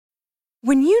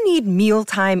When you need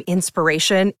mealtime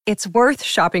inspiration, it's worth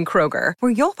shopping Kroger,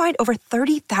 where you'll find over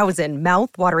 30,000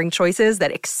 mouth-watering choices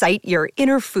that excite your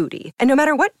inner foodie. And no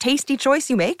matter what tasty choice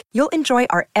you make, you'll enjoy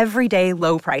our everyday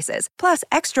low prices, plus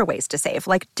extra ways to save,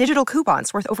 like digital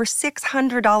coupons worth over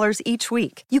 $600 each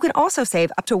week. You can also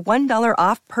save up to $1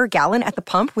 off per gallon at the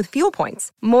pump with fuel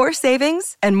points. More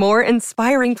savings and more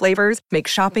inspiring flavors make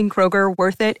shopping Kroger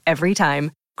worth it every time.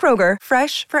 Kroger,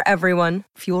 fresh for everyone.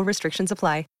 Fuel restrictions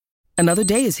apply. Another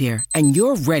day is here, and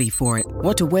you're ready for it.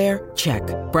 What to wear? Check.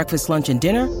 Breakfast, lunch, and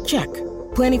dinner? Check.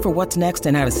 Planning for what's next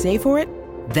and how to save for it?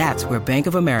 That's where Bank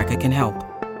of America can help.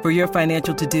 For your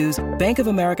financial to-dos, Bank of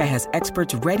America has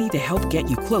experts ready to help get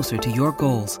you closer to your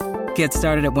goals. Get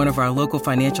started at one of our local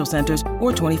financial centers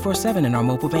or 24/7 in our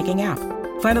mobile banking app.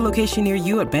 Find a location near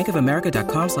you at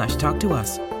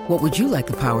bankofamerica.com/talktous. What would you like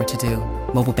the power to do?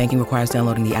 Mobile banking requires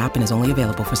downloading the app and is only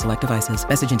available for select devices.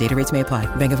 Message and data rates may apply.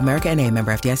 Bank of America N.A.,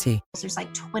 member FDIC. There's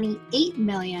like 28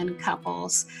 million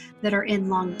couples that are in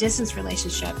long distance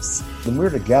relationships. When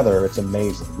we're together, it's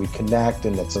amazing. We connect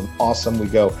and it's awesome. We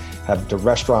go have to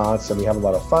restaurants and we have a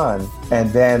lot of fun.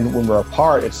 And then when we're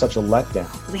apart, it's such a letdown.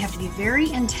 We have to be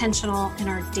very intentional in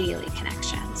our daily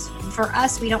connections. For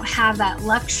us, we don't have that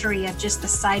luxury of just the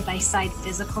side-by-side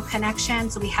physical connection.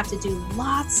 So we have to do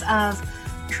lots of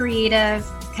creative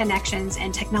connections,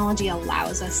 and technology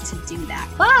allows us to do that.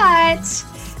 But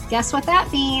guess what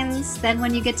that means? Then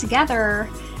when you get together,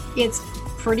 it's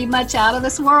pretty much out of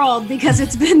this world because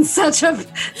it's been such a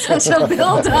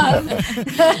build-up.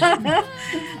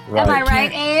 Right. Am I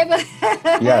right, Abe?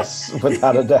 Yes,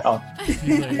 without a doubt.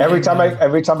 Every time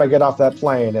I get off that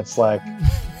plane, it's like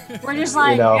we're just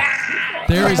like,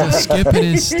 there is a skip in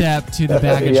his step to the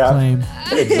baggage claim.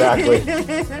 Exactly.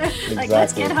 Like,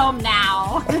 let's get home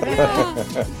now.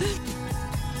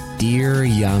 Dear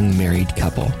young married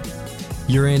couple,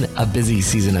 you're in a busy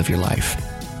season of your life.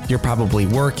 You're probably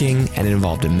working and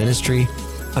involved in ministry.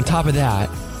 On top of that,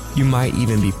 you might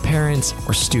even be parents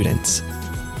or students.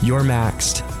 You're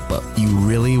maxed, but you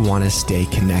really want to stay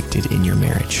connected in your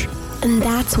marriage. And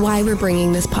that's why we're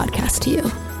bringing this podcast to you.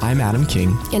 I'm Adam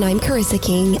King. And I'm Carissa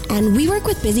King, and we work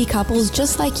with busy couples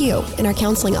just like you in our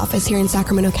counseling office here in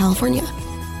Sacramento, California.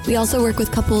 We also work with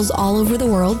couples all over the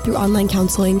world through online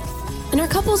counseling, and our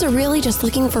couples are really just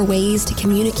looking for ways to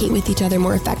communicate with each other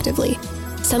more effectively.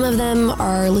 Some of them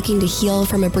are looking to heal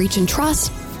from a breach in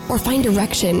trust or find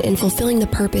direction in fulfilling the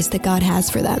purpose that God has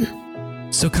for them.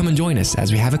 So come and join us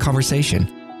as we have a conversation.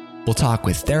 We'll talk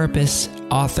with therapists,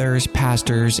 authors,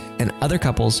 pastors, and other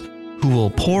couples who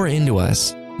will pour into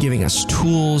us, giving us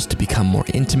tools to become more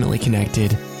intimately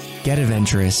connected, get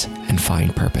adventurous, and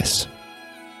find purpose.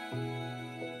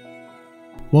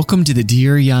 Welcome to the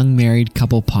Dear Young Married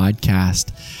Couple podcast.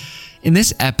 In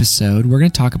this episode, we're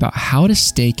going to talk about how to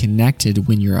stay connected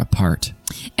when you're apart.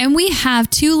 And we have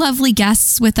two lovely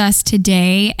guests with us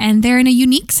today, and they're in a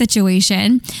unique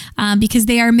situation because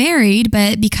they are married,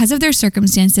 but because of their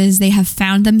circumstances, they have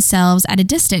found themselves at a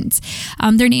distance.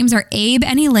 Their names are Abe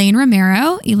and Elaine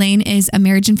Romero. Elaine is a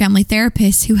marriage and family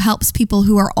therapist who helps people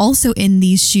who are also in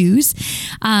these shoes.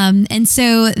 And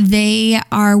so they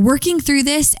are working through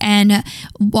this, and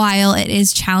while it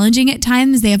is challenging at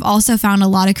times, they have also found a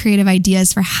lot of creative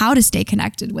ideas for how to stay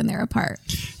connected when they're apart.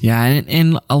 Yeah,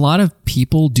 and a lot of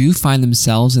people do find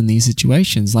themselves in these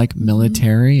situations, like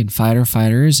military and fighter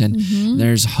fighters, and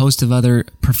there's a host of other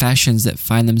professions that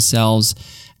find themselves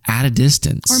at a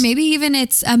distance. Or maybe even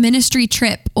it's a ministry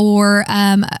trip or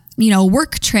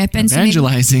work trip, and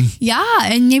evangelizing.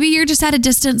 And maybe you're just at a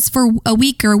distance for a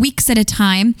week or weeks at a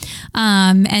time.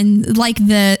 And like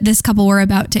this couple we're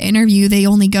about to interview, they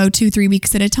only go 2-3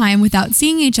 weeks at a time without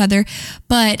seeing each other.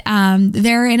 But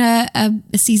they're in a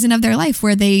season of their life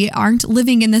where they aren't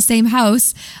living in the same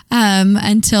house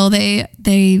until they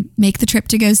make the trip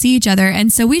to go see each other.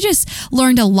 And so we just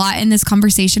learned a lot in this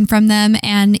conversation from them,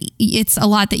 and it's a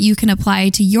lot that you can apply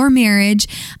to your marriage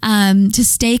to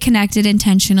stay connected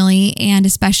intentionally, and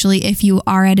especially if you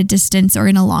are at a distance or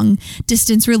in a long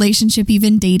distance relationship,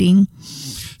 even dating.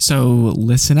 So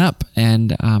listen up,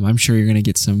 and I'm sure you're going to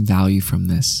get some value from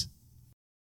this.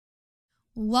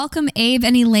 Welcome, Abe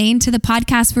and Elaine, to the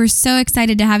podcast. We're so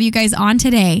excited to have you guys on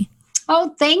today.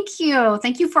 Oh, thank you.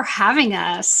 Thank you for having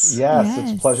us. Yes,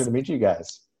 it's a pleasure to meet you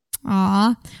guys.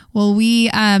 Aw, well, we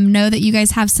know that you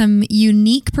guys have some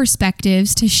unique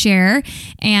perspectives to share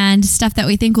and stuff that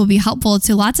we think will be helpful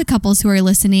to lots of couples who are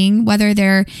listening, whether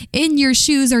they're in your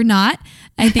shoes or not.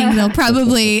 I think they'll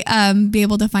probably be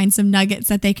able to find some nuggets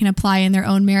that they can apply in their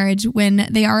own marriage when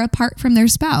they are apart from their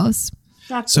spouse.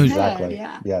 That's so good. Exactly.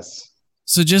 Yeah. Yes.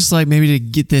 So just like maybe to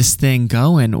get this thing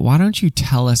going, why don't you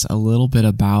tell us a little bit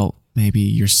about maybe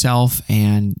yourself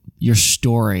and your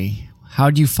story. How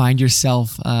did you find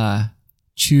yourself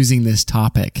choosing this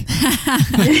topic?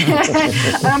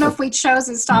 I don't know if we chose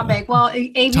this topic. Well,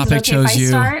 Abe's topic okay chose if I you.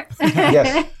 start.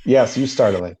 Yes, you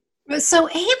start, Elaine. So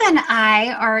Abe and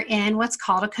I are in what's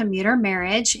called a commuter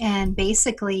marriage. And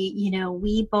basically,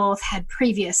 we both had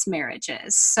previous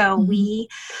marriages. So we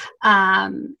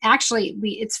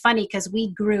it's funny because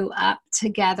we grew up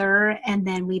together and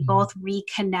then we both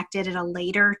reconnected at a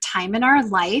later time in our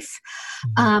life.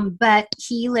 But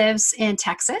he lives in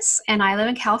Texas and I live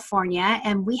in California,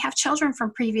 and we have children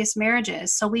from previous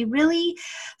marriages. So we really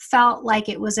felt like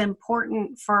it was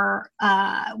important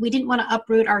we didn't want to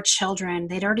uproot our children.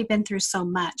 They'd already been through so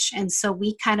much. And so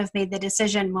we kind of made the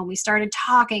decision when we started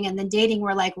talking and then dating,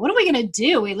 we're like, what are we going to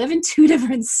do? We live in 2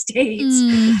 different states.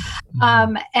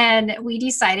 And we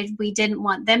decided we didn't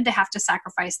want them to have to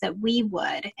sacrifice that we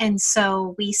would. And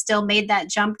so we still made that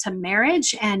jump to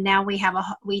marriage. And now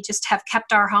we just have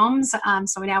kept our homes.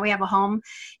 So now we have a home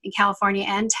in California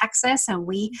and Texas, and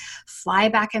we fly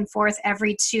back and forth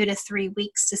every 2 to 3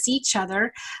 weeks to see each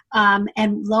other.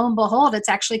 And lo and behold, it's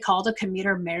actually called a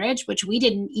commuter marriage, which we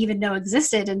didn't even know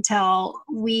existed until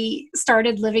we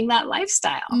started living that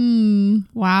lifestyle.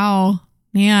 Wow,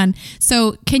 man.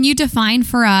 So can you define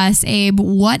for us, Abe,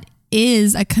 what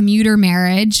is a commuter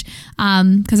marriage?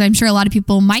 Because I'm sure a lot of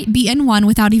people might be in one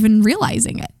without even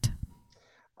realizing it.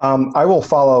 I will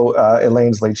follow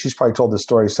Elaine's lead. She's probably told this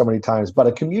story so many times, but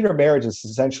a commuter marriage is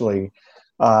essentially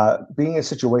being in a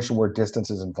situation where distance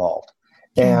is involved.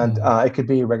 And it could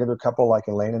be a regular couple like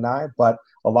Elaine and I, but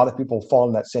a lot of people fall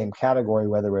in that same category,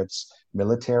 whether it's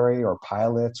military or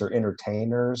pilots or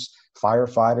entertainers,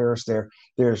 firefighters.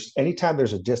 There's anytime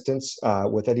there's a distance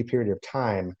with any period of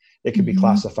time, it can be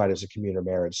classified as a commuter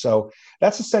marriage. So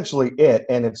that's essentially it.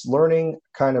 And it's learning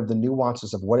kind of the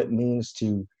nuances of what it means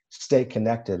to stay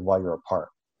connected while you're apart.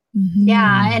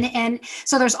 Yeah. And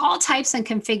so there's all types and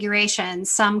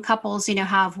configurations. Some couples,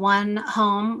 have one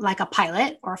home, like a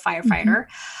pilot or a firefighter,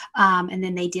 and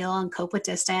then they deal and cope with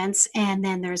distance. And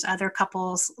then there's other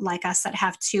couples like us that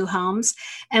have 2 homes.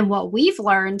 And what we've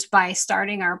learned by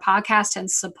starting our podcast and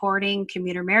supporting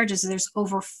commuter marriages, there's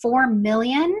over 4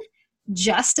 million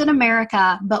just in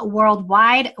America, but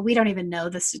worldwide, we don't even know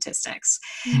the statistics.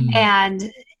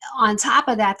 And on top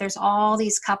of that, there's all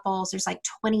these couples, there's like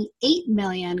 28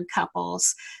 million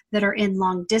couples that are in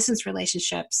long distance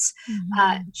relationships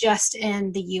just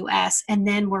in the US. And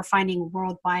then we're finding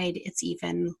worldwide, it's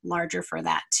even larger for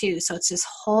that too. So it's this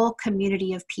whole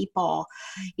community of people.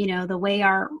 The way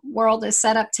our world is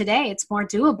set up today, it's more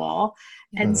doable.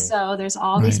 And so there's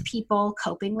all these people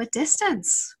coping with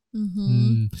distance.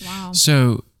 Wow.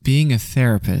 So being a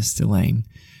therapist, Elaine.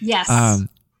 Yes.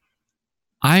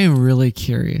 I am really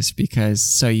curious because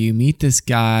so you meet this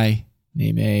guy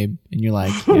named Abe and you're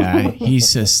like, yeah,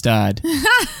 he's a stud,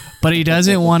 but he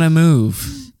doesn't want to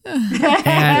move.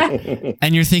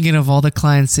 And you're thinking of all the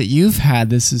clients that you've had,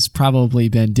 this has probably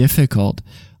been difficult.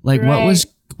 Like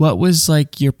what was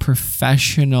like your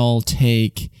professional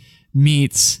take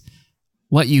meets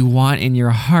what you want in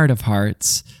your heart of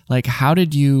hearts? Like, how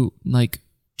did you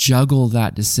juggle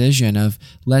that decision of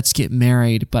let's get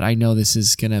married, but I know this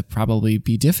is going to probably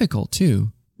be difficult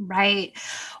too? Right.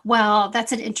 Well,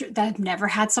 that's I've never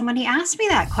had somebody ask me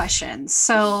that question.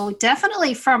 So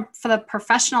definitely for the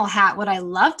professional hat, what I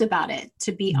loved about it,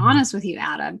 to be honest with you,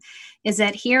 Adam, is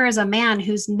that here is a man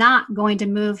who's not going to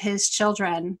move his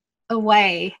children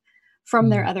away from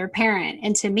their other parent.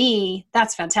 And to me,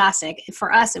 that's fantastic.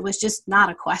 For us, it was just not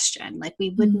a question. Like we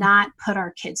would not put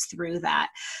our kids through that.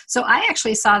 So I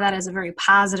actually saw that as a very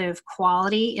positive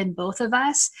quality in both of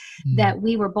us, that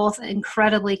we were both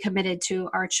incredibly committed to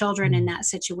our children in that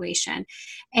situation.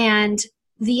 And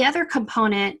the other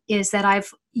component is that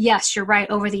yes, you're right.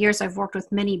 Over the years, I've worked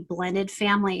with many blended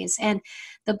families, and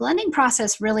the blending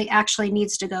process really actually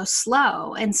needs to go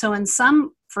slow. And so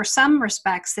for some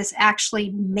respects, this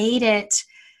actually made it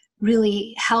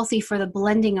really healthy for the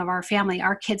blending of our family.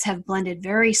 Our kids have blended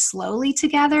very slowly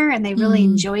together and they really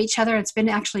enjoy each other. It's been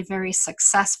actually very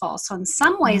successful. So in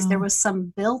some ways, there was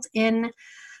some built-in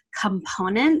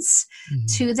components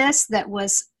to this that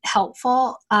was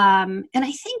helpful. And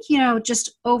I think,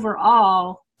 just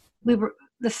overall,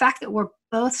 the fact that we're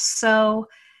both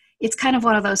it's kind of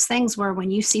one of those things where when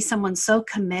you see someone so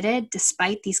committed,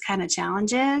 despite these kind of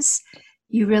challenges,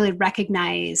 you really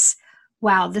recognize,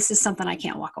 wow, this is something I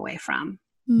can't walk away from.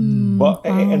 Well,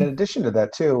 and in addition to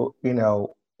that too,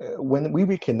 when we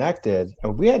reconnected,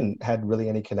 we hadn't had really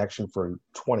any connection for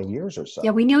 20 years or so.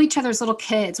 Yeah, we knew each other as little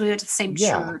kids. We went to the same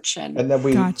church. And then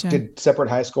we did separate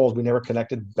high schools. We never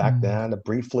connected back then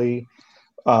briefly.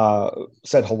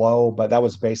 said hello, but that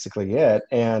was basically it.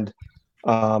 And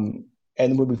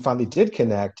when we finally did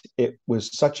connect, it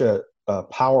was such a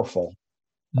powerful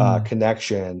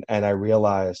connection. And I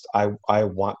realized I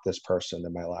want this person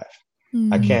in my life.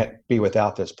 I can't be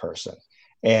without this person.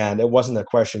 And it wasn't a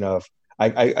question of,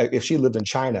 if she lived in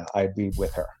China, I'd be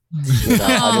with her.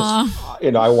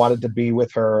 I wanted to be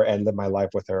with her and live my life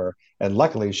with her. And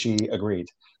luckily she agreed.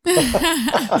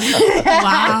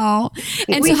 Wow.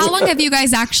 And so how long have you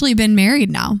guys actually been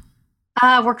married now?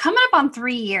 We're coming up on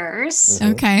 3 years.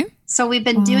 Mm-hmm. Okay. So we've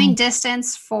been doing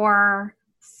distance for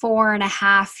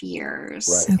 4.5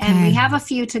 years. Right. Okay. And we have a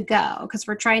few to go because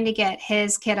we're trying to get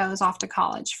his kiddos off to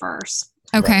college first.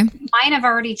 Okay. Mine have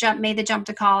already made the jump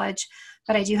to college,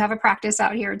 but I do have a practice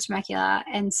out here in Temecula.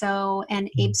 And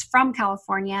Abe's from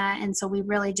California. And so we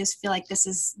really just feel like this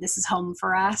is home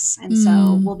for us. And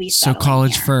so we'll be so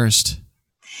college here. First.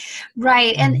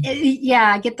 Right. And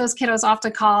get those kiddos off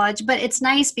to college. But it's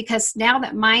nice because now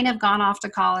that mine have gone off to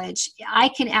college, I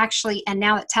can actually, and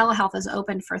now that telehealth is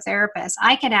open for therapists,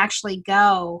 I can actually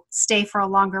stay for a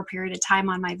longer period of time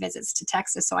on my visits to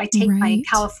Texas. So I take my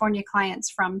California clients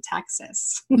from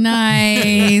Texas.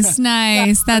 Nice.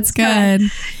 That's good.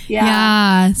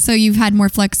 Yeah. So you've had more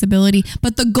flexibility,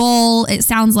 but the goal, it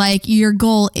sounds like your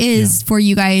goal is for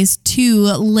you guys to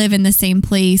live in the same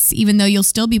place, even though you'll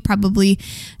still be probably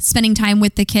spending time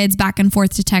with the kids back and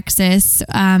forth to Texas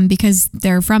because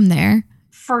they're from there.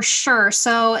 For sure.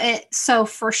 So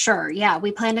for sure. Yeah.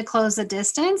 We plan to close the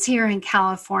distance here in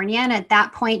California. And at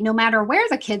that point, no matter where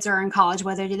the kids are in college,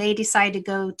 whether they decide to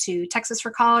go to Texas for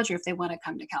college or if they want to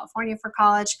come to California for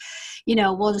college,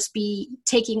 we'll just be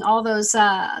taking all those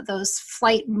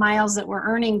flight miles that we're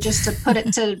earning just to put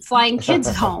it to flying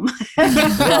kids home.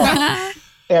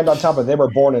 And on top of it, they were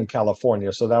born in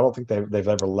California, so I don't think they've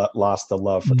ever lost the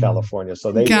love for California.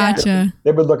 So they've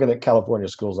been looking at California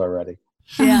schools already.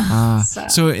 Yeah.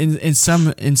 So in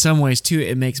some ways too,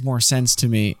 it makes more sense to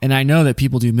me. And I know that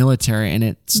people do military, and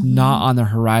it's not on the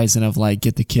horizon of like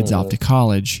get the kids off to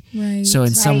college. Right. So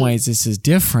in some ways, this is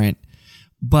different.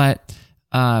 But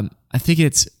I think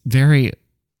it's very.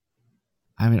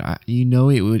 I mean,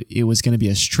 it was going to be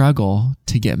a struggle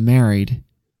to get married,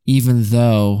 even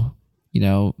though.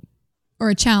 Or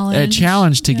a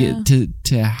challenge to get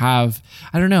to have,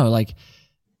 I don't know, like,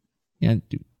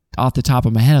 off the top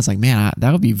of my head, I was like, man,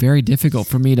 that would be very difficult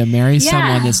for me to marry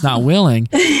someone that's not willing.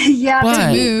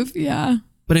 To move. Yeah.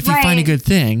 But if you find a good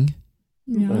thing.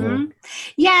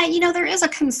 Yeah, there is a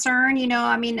concern,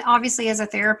 I mean, obviously as a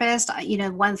therapist,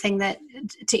 one thing that,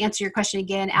 to answer your question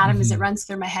again, Adam, as it runs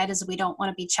through my head is we don't want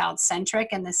to be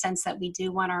child-centric in the sense that we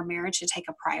do want our marriage to take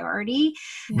a priority.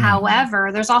 However,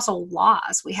 there's also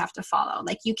laws we have to follow.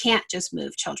 Like you can't just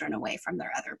move children away from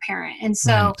their other parent. And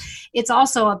so it's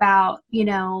also about,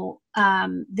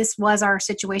 this was our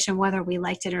situation, whether we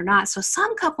liked it or not. So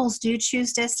some couples do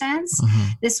choose distance.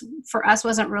 This for us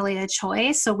wasn't really a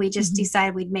choice. So we just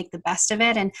decided we'd make the best of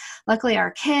it. And luckily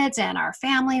our kids and our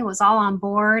family was all on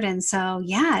board. And so,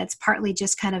 it's partly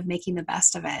just kind of making the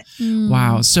best of it.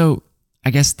 Wow. So I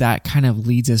guess that kind of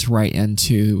leads us right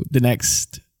into the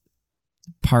next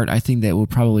part. I think that will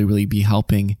probably really be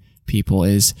helping people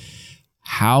is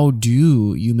how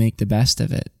do you make the best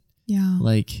of it? Yeah.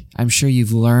 Like, I'm sure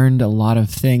you've learned a lot of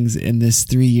things in this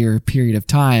 3-year period of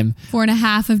time.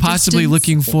 4.5 of possibly distance.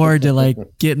 Looking forward to like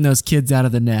getting those kids out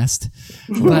of the nest.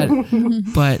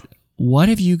 But what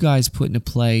have you guys put into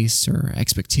place or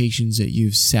expectations that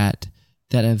you've set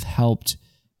that have helped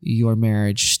your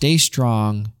marriage stay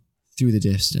strong through the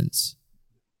distance?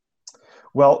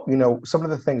 Well, some of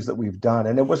the things that we've done,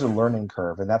 and it was a learning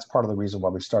curve, and that's part of the reason why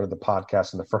we started the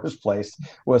podcast in the first place,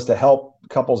 was to help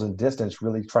couples in distance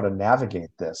really try to navigate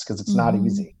this because it's not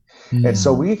easy. Yeah. And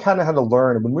so we kind of had to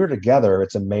learn. When we're together,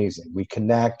 it's amazing. We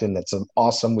connect, and it's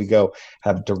awesome. We go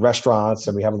have to restaurants,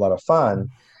 and we have a lot of fun.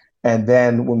 And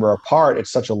then when we're apart,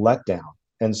 it's such a letdown.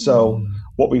 And so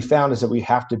what we found is that we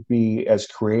have to be as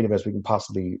creative as we can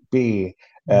possibly be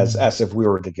as if we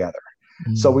were together.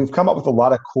 So we've come up with a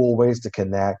lot of cool ways to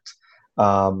connect.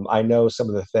 I know some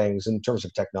of the things in terms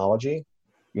of technology,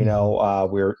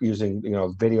 we're using,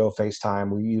 video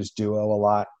FaceTime. We use Duo a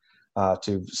lot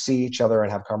to see each other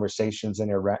and have conversations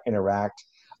and interact.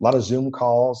 A lot of Zoom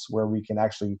calls where we can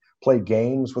actually play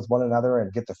games with one another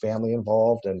and get the family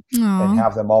involved and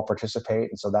have them all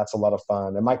participate. And so that's a lot of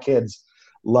fun. And my kids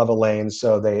love Elaine,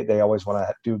 so they always want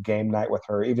to do game night with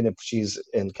her, even if she's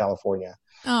in California.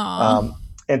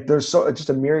 And there's just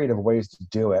a myriad of ways to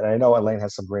do it. And I know Elaine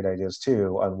has some great ideas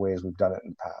too on ways we've done it in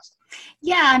the past.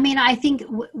 Yeah, I mean, I think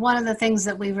one of the things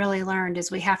that we really learned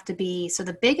is we have to be,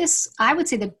 I would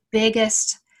say the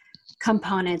biggest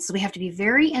components. We have to be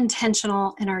very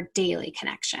intentional in our daily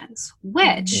connections,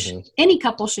 which any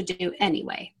couple should do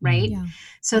anyway, right? Yeah.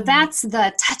 So that's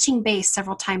the touching base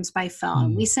several times by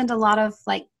phone. We send a lot of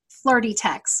like flirty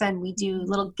texts, and we do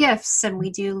little gifts, and we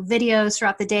do videos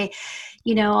throughout the day.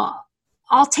 You know,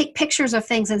 I'll take pictures of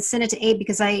things and send it to Abe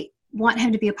because I want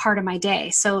him to be a part of my day.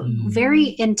 So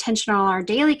very intentional on our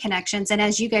daily connections. And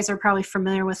as you guys are probably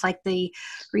familiar with like the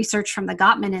research from the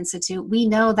Gottman Institute, we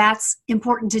know that's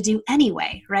important to do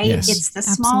anyway, right? Yes, it's the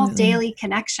small daily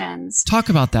connections. Talk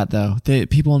about that though.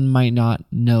 People might not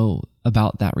know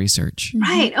about that research.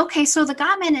 Right. Okay. So the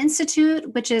Gottman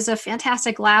Institute, which is a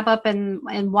fantastic lab up in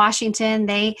Washington,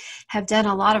 they have done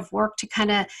a lot of work to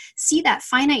kind of see that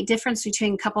finite difference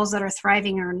between couples that are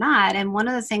thriving or not. And one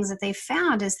of the things that they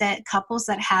found is that couples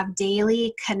that have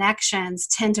daily connections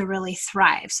tend to really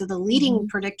thrive. So the leading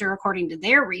predictor, according to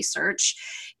their research,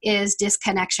 is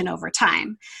disconnection over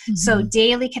time. So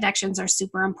daily connections are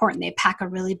super important. They pack a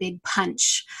really big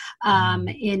punch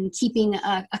in keeping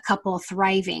a couple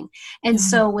thriving. And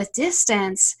so with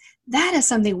distance, that is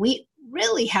something we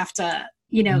really have to,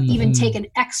 you know, even take an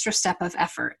extra step of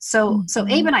effort. So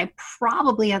Abe and I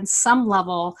probably on some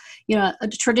level, you know, a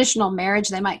traditional marriage,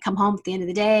 they might come home at the end of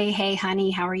the day, hey,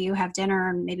 honey, how are you? Have dinner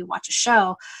and maybe watch a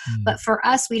show. But for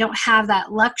us, we don't have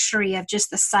that luxury of just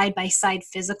the side-by-side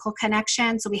physical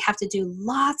connection. So we have to do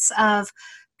lots of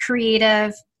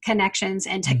creative connections,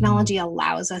 and technology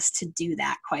allows us to do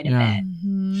that quite a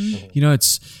bit. You know,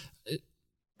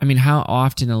 I mean, how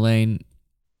often, Elaine,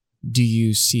 do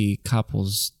you see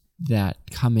couples that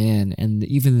come in and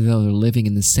even though they're living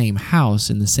in the same house,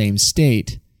 in the same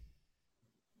state,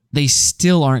 they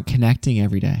still aren't connecting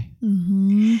every day?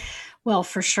 Well,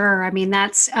 for sure. I mean,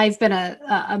 I've been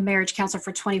a marriage counselor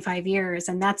for 25 years,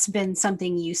 and that's been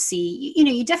something you see. You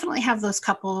know, you definitely have those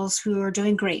couples who are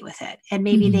doing great with it, and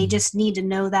maybe they just need to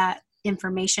know that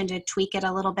information to tweak it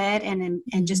a little bit and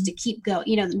just to keep going.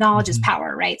 You know, knowledge is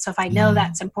power, right? So if I know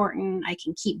that's important, I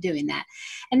can keep doing that.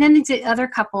 And then the other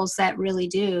couples that really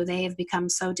do, they have become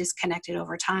so disconnected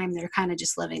over time, they're kind of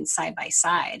just living side by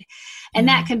side. And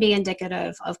that can be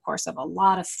indicative, of course, of a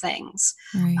lot of things.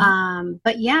 Right.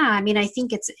 But yeah, I mean, I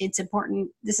think it's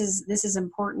important. This is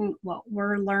important. What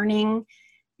we're learning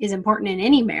is important in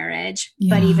any marriage,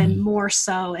 but even more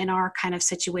so in our kind of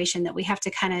situation, that we have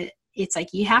to kind of, it's like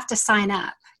you have to sign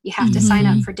up. You have to sign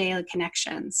up for daily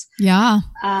connections.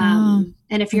 And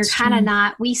if you're kind of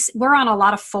not, we're on a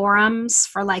lot of forums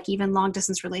for like even long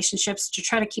distance relationships to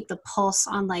try to keep the pulse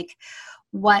on like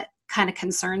what kind of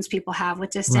concerns people have with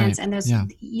distance. And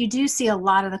you do see a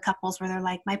lot of the couples where they're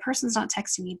like, my person's not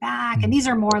texting me back. And these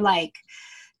are more like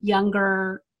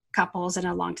younger couples in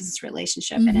a long distance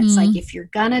relationship. And it's like, if you're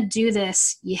gonna do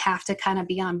this, you have to kind of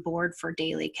be on board for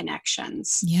daily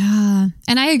connections. Yeah.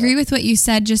 And I agree with what you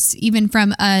said, just even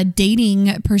from a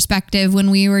dating perspective.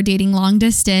 When we were dating long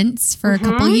distance for a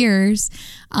couple years,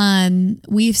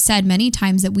 we've said many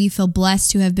times that we feel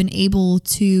blessed to have been able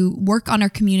to work on our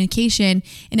communication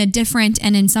in a different,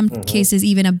 and in some cases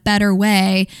even a better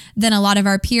way than a lot of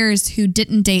our peers who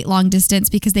didn't date long distance,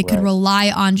 because they could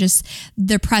rely on just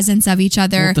the presence of each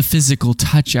other. The physical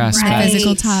touch aspect.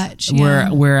 Physical touch.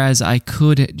 Whereas I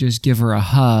could just give her a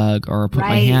hug or put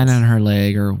my hand on her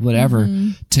leg or whatever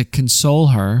to console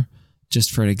her, just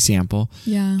for an example.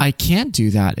 I can't do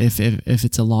that if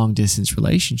it's a long distance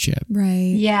relationship.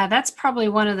 Right. Yeah, that's probably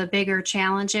one of the bigger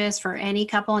challenges for any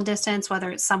couple in distance,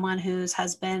 whether it's someone whose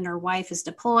husband or wife is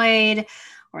deployed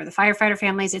or the firefighter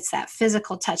families. It's that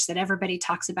physical touch that everybody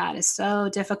talks about is so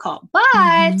difficult.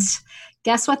 But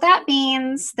guess what that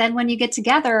means? Then when you get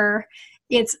together,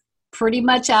 it's pretty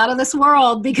much out of this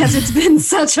world, because it's been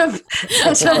such a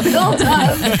build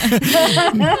up.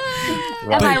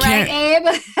 Am I right,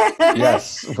 Abe?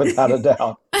 Yes, without a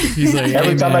doubt. He's like,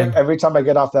 every time I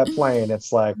get off that plane,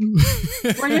 it's like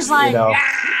we're just like, you know,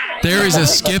 there is a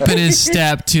skip in his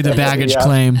step to the baggage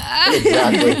claim.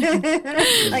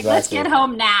 Exactly. Like, let's get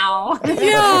home now.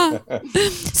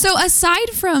 So aside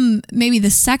from maybe the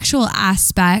sexual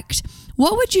aspect,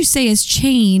 what would you say has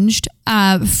changed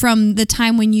from the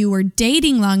time when you were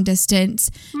dating long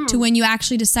distance to when you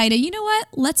actually decided, you know what,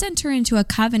 let's enter into a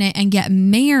covenant and get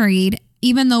married,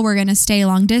 even though we're going to stay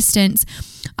long distance?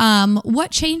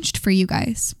 What changed for you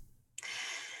guys?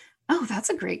 Oh, that's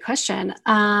a great question.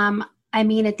 I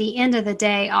mean, at the end of the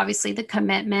day, obviously the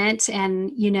commitment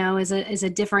and, you know, is a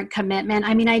different commitment.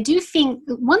 I mean, I do think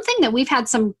one thing that we've had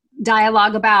some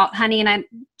dialogue about, honey, and I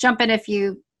jump in if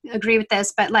you agree with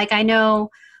this, but like, I know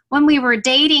when we were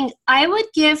dating, I would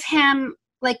give him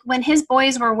like when his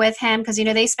boys were with him, because,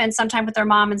 they spend some time with their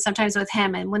mom and sometimes with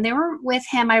him. And when they were with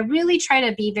him, I really try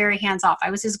to be very hands off. I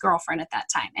was his girlfriend at that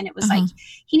time. And it was like,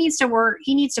 he needs to work.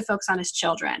 He needs to focus on his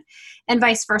children, and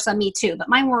vice versa, me too. But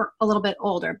mine were a little bit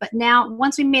older. But now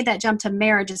once we made that jump to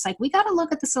marriage, it's like, we got to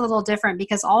look at this a little different,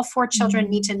 because all 4 children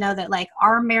need to know that like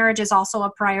our marriage is also a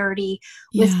priority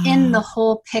within the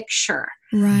whole picture.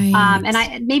 Right.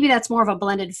 And maybe that's more of a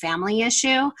blended family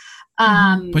issue.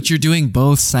 But you're doing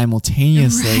both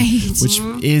simultaneously, which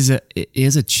is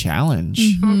a challenge.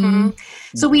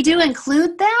 So we do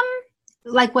include them,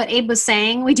 like what Abe was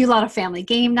saying. We do a lot of family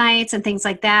game nights and things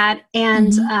like that,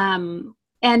 and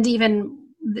even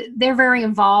they're very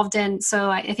involved. And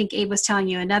so I think Abe was telling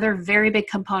you another very big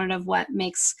component of what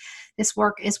makes this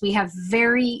work is we have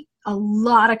a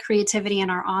lot of creativity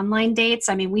in our online dates.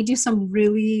 I mean, we do some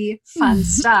really fun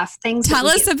stuff. Tell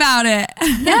us about it.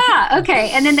 Yeah.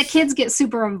 Okay. And then the kids get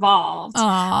super involved.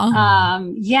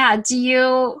 Yeah. Do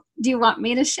you want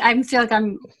me to? I feel like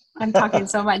I'm talking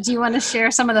so much. Do you want to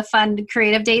share some of the fun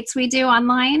creative dates we do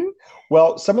online?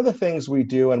 Well, some of the things we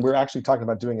do, and we're actually talking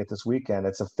about doing it this weekend.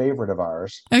 It's a favorite of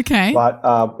ours. Okay. But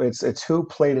it's who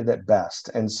plated it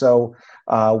best, and so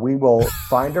we will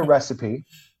find a recipe.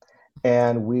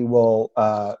 And we will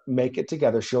make it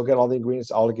together. She'll get all the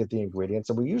ingredients, I'll get the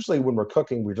ingredients. And we usually, when we're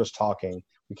cooking, we're just talking.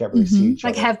 We can't really see each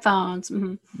other. Like headphones.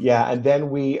 Yeah. And then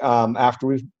we, after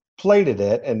we've plated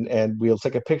it, and we'll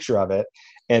take a picture of it,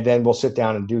 and then we'll sit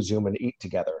down and do Zoom and eat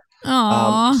together.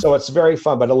 So it's very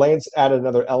fun. But Elaine's added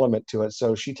another element to it.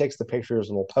 So she takes the pictures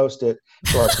and we'll post it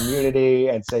to our community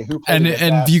and say who plated it best.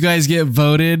 And you guys get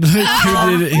voted who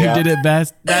did it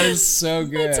best. That is so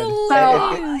good.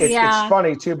 It's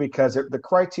funny too, because the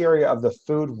criteria of the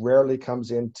food rarely comes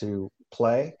into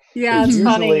play. Yeah, it's usually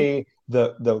funny.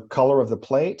 The color of the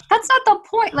plate. That's not the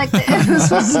point. Like it was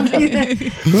supposed to be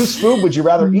whose food would you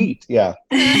rather eat? Yeah.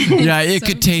 Yeah, it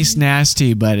could taste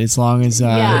nasty, but as long as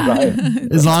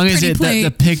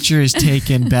the picture is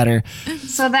taken better.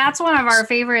 So that's one of our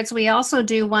favorites. We also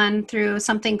do one through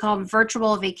something called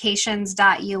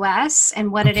virtualvacations.us.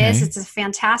 And what it is, it's a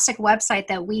fantastic website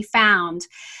that we found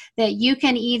that you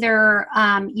can either,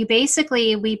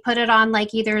 we put it on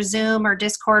like either Zoom or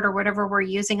Discord or whatever we're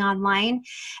using online.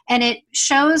 And it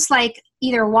shows like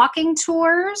either walking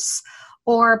tours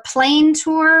or plane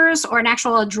tours or an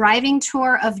actual driving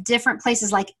tour of different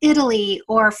places like Italy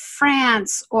or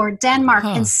France or Denmark.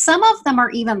 And some of them are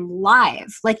even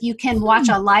live. Like you can watch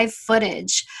a live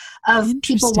footage of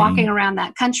people walking around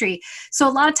that country. So a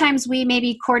lot of times we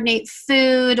maybe coordinate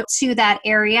food to that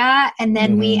area, and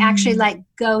then we actually like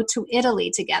go to Italy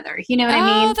together. You know what I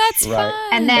mean? Oh, that's fun.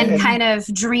 And then kind of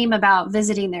dream about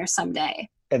visiting there someday.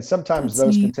 And sometimes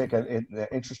those can take an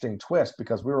interesting twist,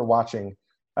 because we were watching,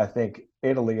 I think,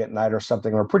 Italy at night or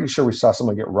something. We're pretty sure we saw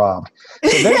someone get robbed.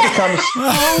 So then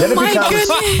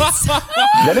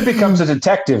it becomes a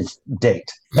detective date,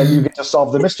 and you get to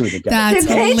solve the mystery together. That's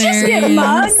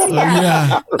hilarious.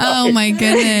 Oh my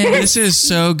goodness. This is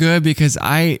so good, because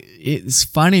it's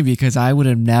funny because I would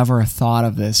have never thought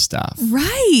of this stuff.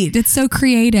 Right. It's so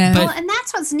creative. Well, and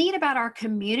that's what's neat about our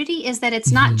community is that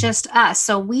it's not just us.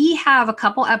 So we have a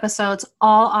couple episodes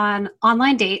all on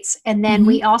online dates. And then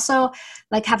we also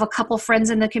like have a couple friends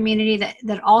in the community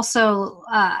that also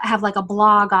have like a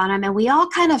blog on them, and we all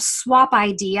kind of swap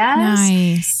ideas.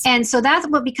 Nice. And so that's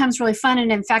what becomes really fun. And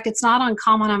in fact, it's not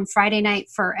uncommon on Friday night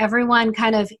for everyone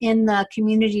kind of in the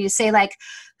community to say like,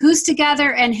 who's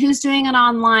together and who's doing it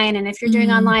online. And if you're doing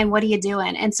online, what are you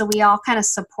doing? And so we all kind of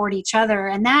support each other.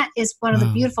 And that is one of the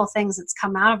beautiful things that's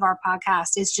come out of our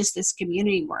podcast, is just this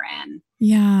community we're in.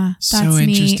 Yeah. That's so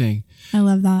interesting. Neat. I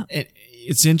love that.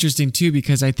 It's interesting too,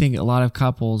 because I think a lot of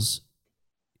couples,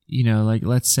 like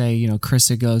let's say,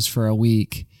 Krista goes for a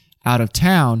week out of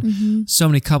town. So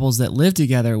many couples that live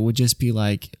together would just be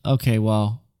like, okay,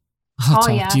 well,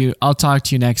 I'll talk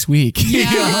to you next week. Yeah.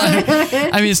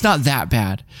 I mean, it's not that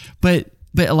bad, but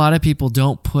a lot of people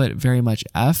don't put very much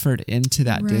effort into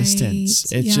that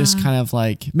distance. It's just kind of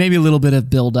like maybe a little bit of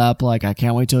build up, like I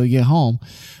can't wait till you get home,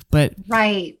 but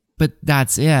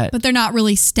that's it. But they're not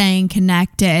really staying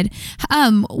connected.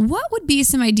 What would be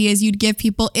some ideas you'd give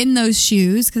people in those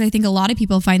shoes? Because I think a lot of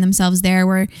people find themselves there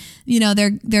where,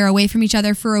 they're away from each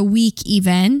other for a week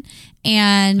even.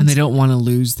 And they don't want to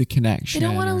lose the connection. They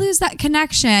don't want to lose that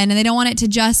connection. And they don't want it to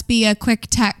just be a quick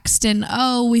text and,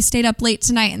 oh, we stayed up late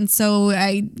tonight, and so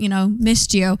I,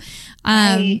 missed you.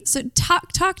 So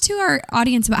talk to our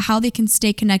audience about how they can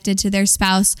stay connected to their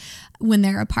spouse when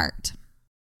they're apart.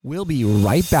 We'll be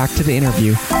right back to the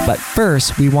interview, but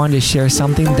first we wanted to share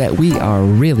something that we are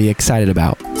really excited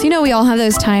about. So know we all have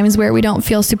those times where we don't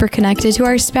feel super connected to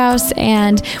our spouse,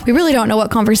 and we really don't know what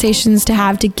conversations to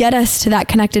have to get us to that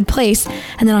connected place.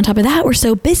 And then on top of that, we're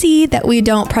so busy that we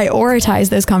don't prioritize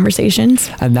those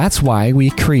conversations. And that's why we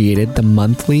created the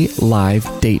monthly live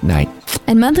date night.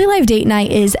 And monthly live date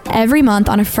night is every month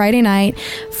on a Friday night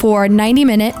for 90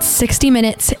 minutes, 60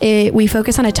 minutes. We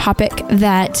focus on a topic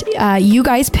that you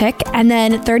guys pick, and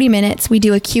then 30 minutes we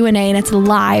do a Q&A, and it's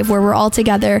live where we're all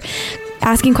together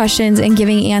asking questions and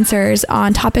giving answers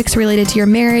on topics related to your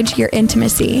marriage, your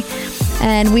intimacy.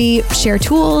 And we share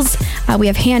tools. We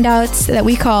have handouts that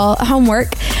we call homework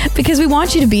because we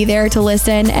want you to be there to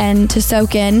listen and to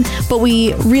soak in, but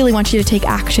we really want you to take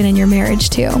action in your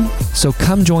marriage too. So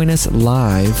come join us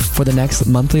live for the next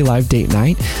monthly live date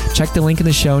night. Check the link in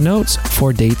the show notes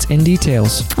for dates and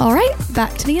details. All right,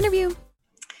 back to the interview.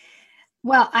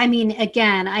 Well, I mean,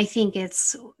 again, I think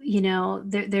it's,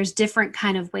 there's different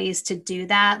kind of ways to do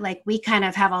that. Like we kind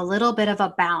of have a little bit of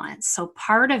a balance. So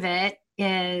part of it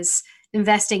is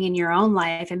investing in your own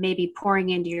life and maybe pouring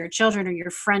into your children or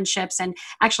your friendships and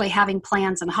actually having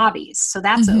plans and hobbies. So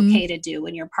that's okay to do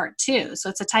when you're part two. So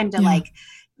it's a time to like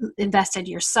invest in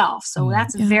yourself. So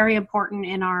that's very important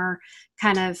in our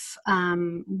kind of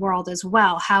world as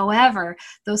well. However,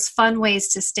 those fun ways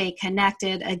to stay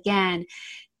connected, again,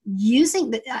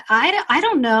 using I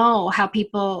don't know how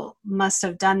people must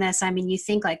have done this. I mean, you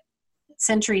think like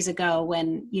centuries ago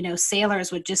when,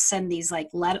 sailors would just send these like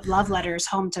love letters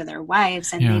home to their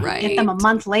wives and they'd get them a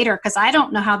month later. Cause I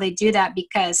don't know how they do that,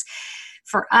 because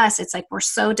for us, it's like we're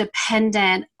so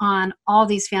dependent on all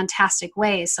these fantastic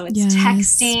ways. So it's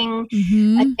texting.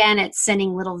 Again, it's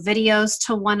sending little videos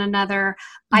to one another.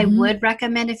 I would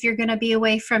recommend, if you're going to be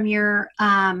away from your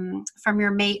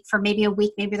mate for maybe a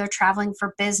week, maybe they're traveling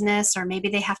for business, or maybe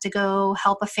they have to go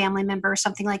help a family member or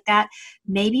something like that,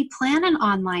 maybe plan an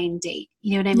online date.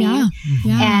 You know what I mean?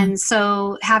 And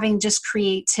so having just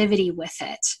creativity with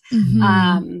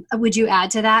it. Would you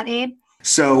add to that, Abe?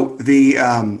 So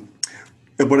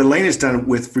what Elaine has done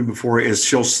with me before is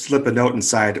she'll slip a note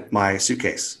inside my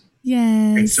suitcase.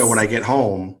 Yes. And so when I get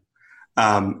home,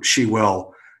 she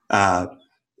will,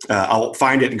 I'll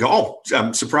find it and go, oh,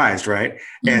 I'm surprised, right?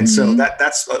 And so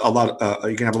that's a lot.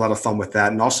 You can have a lot of fun with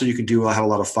that. And also you can have a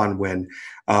lot of fun when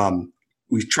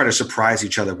we try to surprise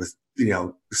each other with,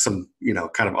 some,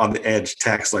 kind of on the edge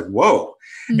text like, whoa.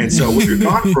 And so when you're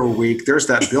gone for a week, there's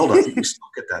that buildup. You can still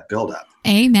get that buildup.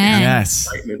 Amen. Yes.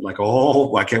 Excitement, like,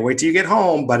 oh, I can't wait till you get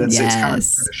home. But it's kind of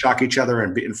to shock each other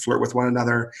and flirt with one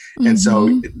another. And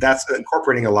so that's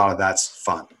incorporating a lot of that's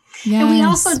fun. Yes. And we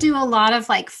also do a lot of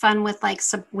like fun with like,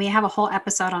 we have a whole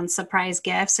episode on surprise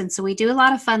gifts. And so we do a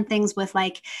lot of fun things with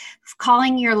like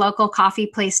calling your local coffee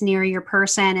place near your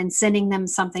person and sending them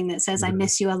something that says, I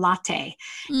miss you a latte,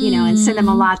 and send them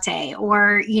a latte.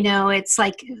 Or, it's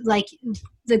like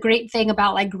the great thing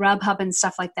about like Grubhub and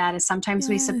stuff like that is sometimes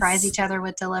we surprise each other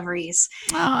with deliveries.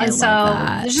 And so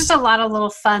there's just a lot of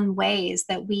little fun ways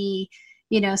that we,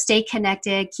 stay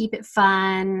connected, keep it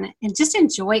fun, and just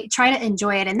try to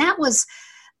enjoy it. And that was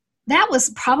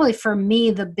probably for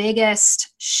me the biggest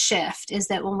shift, is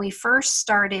that when we first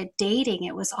started dating,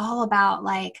 it was all about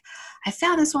like, I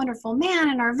found this wonderful man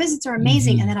and our visits are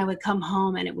amazing. And then I would come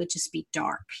home and it would just be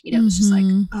dark. It was just like,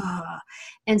 ugh.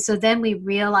 And so then we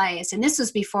realized, and this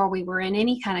was before we were in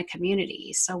any kind of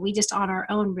community. So we just on our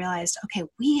own realized, okay,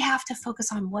 we have to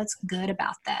focus on what's good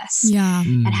about this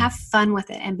and have fun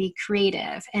with it and be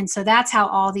creative. And so that's how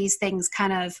all these things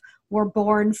kind of were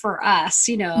born for us,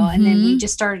 and then we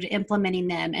just started implementing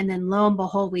them. And then lo and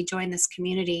behold, we joined this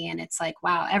community and it's like,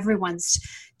 wow, everyone's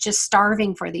just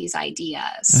starving for these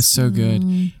ideas. That's so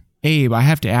good. Abe, I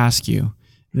have to ask you,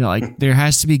 like there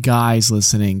has to be guys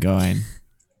listening going,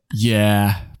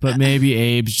 yeah, but maybe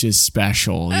Abe's just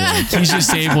special. Like, he's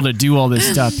just able to do all this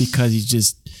stuff because he's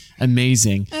just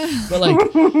amazing. But like,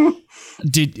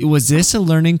 was this a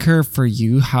learning curve for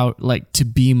you? How like to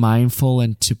be mindful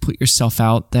and to put yourself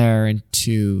out there and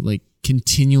to like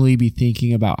continually be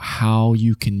thinking about how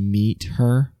you can meet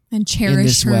her and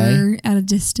cherish her at a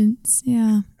distance?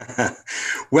 Yeah.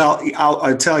 Well,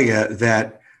 I'll tell you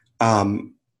that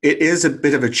it is a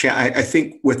bit of a challenge. I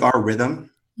think with our rhythm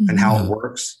and how it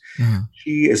works,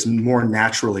 she is more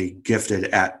naturally gifted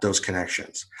at those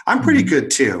connections. I'm pretty good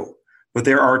too, but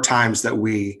there are times that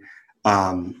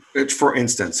for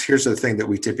instance, here's the thing that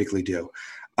we typically do.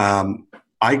 I'm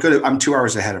 2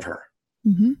 hours ahead of her.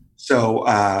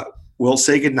 So we'll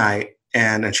say goodnight,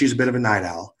 and she's a bit of a night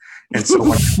owl. And so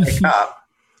when I wake up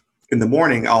in the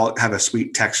morning, I'll have a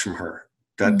sweet text from her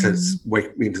to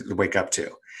wake up to.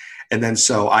 And then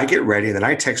so I get ready, and then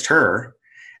I text her,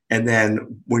 And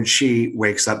then when she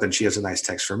wakes up, then she has a nice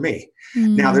text from me.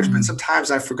 Now, there's been some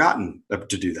times I've forgotten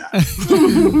to do that,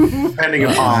 depending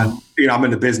upon, I'm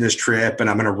in a business trip and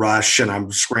I'm in a rush and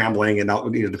I'm scrambling and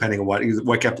depending on what,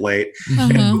 wake up late.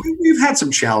 And we've had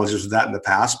some challenges with that in the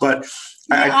past, but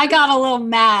I got a little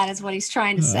mad is what he's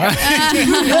trying to say. And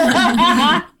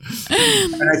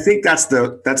I think that's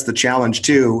the challenge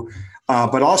too.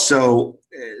 But also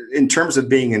in terms of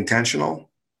being intentional.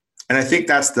 And I think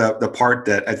that's the part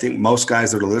that I think most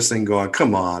guys that are listening going,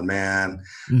 come on, man,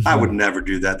 I would never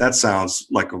do that. That sounds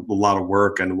like a lot of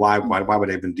work. And why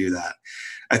would I even do that?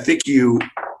 I think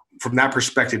from that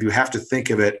perspective, you have to think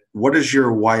of it. What does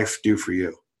your wife do for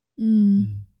you?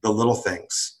 The little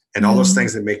things and all those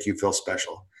things that make you feel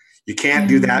special. You can't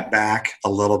do that back a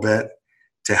little bit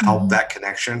to help that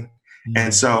connection.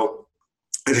 And so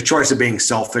it's a choice of being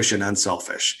selfish and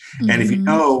unselfish. And if you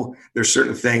know there's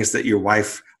certain things that your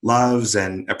wife loves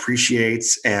and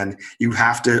appreciates, and you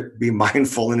have to be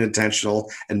mindful and intentional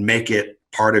and make it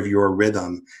part of your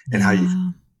rhythm and how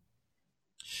you.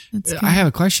 I have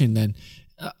a question then.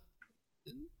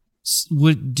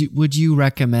 Would you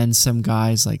recommend some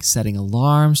guys like setting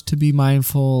alarms to be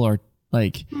mindful, or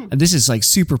like, and this is like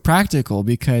super practical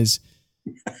because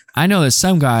I know that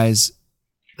some guys,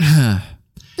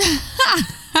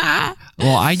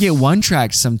 well, I get one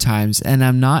track sometimes and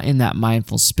I'm not in that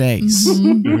mindful space.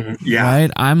 Yeah.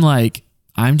 Right. I'm like,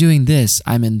 I'm doing this.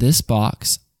 I'm in this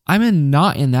box.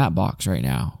 not in that box right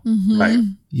now. Right.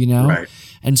 Right.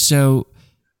 And so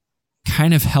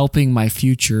kind of helping my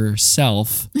future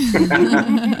self.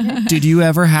 Did you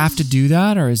ever have to do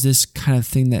that? Or is this kind of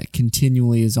thing that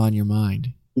continually is on your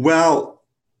mind? Well,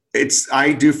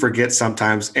 I do forget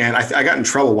sometimes. And I got in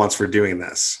trouble once for doing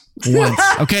this. Once.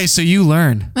 Okay. So you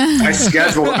learn. I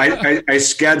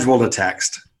scheduled a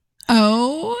text.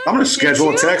 Oh, I'm going to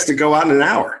schedule a text to go out in an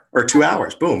hour or 2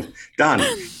 hours. Boom, done.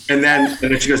 And then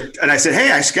she goes, and I said,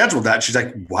 hey, I scheduled that. She's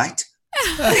like, what?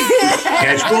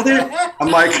 Scheduled it? I'm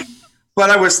like, but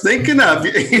I was thinking of,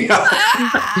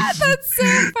 That's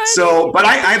so funny. But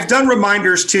I've done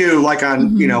reminders too, like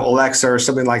on, Alexa or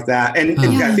something like that. And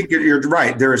I think you're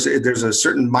right. There's a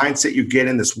certain mindset you get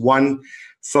in this one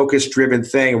focus driven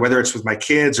thing, whether it's with my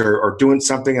kids or doing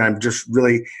something. And I'm just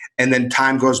really, and then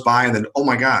time goes by and then, oh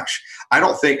my gosh, I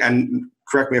don't think, and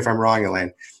correct me if I'm wrong,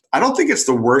 Elaine, I don't think it's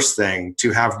the worst thing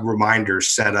to have reminders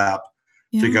set up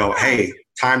to go, hey,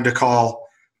 time to call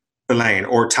Elaine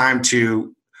or time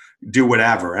to do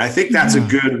whatever. And I think that's a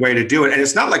good way to do it. And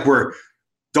it's not like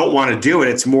don't want to do it.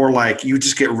 It's more like you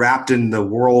just get wrapped in the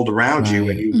world around you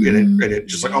and it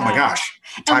just like, oh my gosh.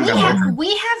 And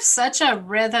we have such a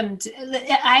rhythm.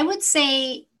 I would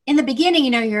say in the beginning,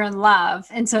 you're in love.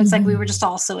 And so it's like we were just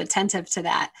all so attentive to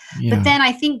that. Yeah. But then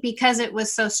I think because it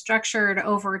was so structured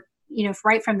over,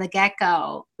 right from the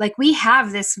get-go, like we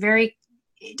have this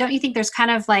don't you think there's kind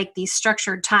of like these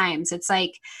structured times? It's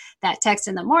like that text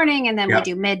in the morning and then we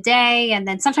do midday. And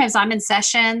then sometimes I'm in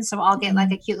session. So I'll get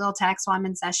like a cute little text while I'm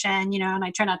in session, and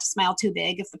I try not to smile too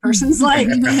big if the person's like,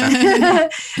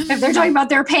 if they're talking about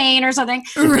their pain or something.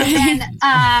 Right.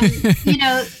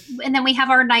 And, and then we have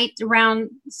our night around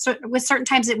with certain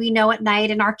times that we know at night,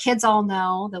 and our kids all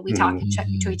know that we talk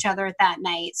to each other at that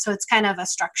night. So it's kind of a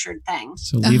structured thing.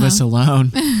 So leave us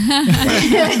alone.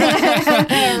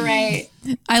 Right.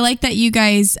 I like that you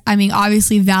guys,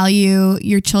 obviously value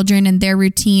your children and their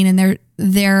routine and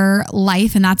their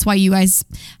life. And that's why you guys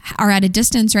are at a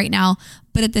distance right now.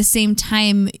 But at the same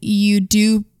time, you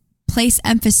do place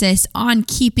emphasis on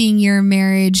keeping your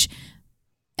marriage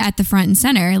at the front and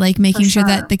center, like making sure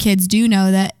that the kids do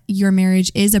know that your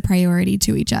marriage is a priority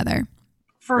to each other.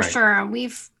 For sure.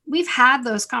 We've had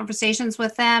those conversations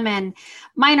with them, and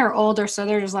mine are older, so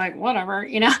they're just like, whatever,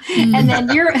 and then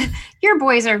your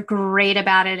boys are great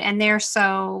about it. And they're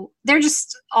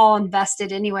just all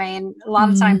invested anyway. And a lot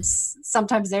of times,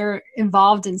 sometimes they're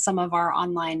involved in some of our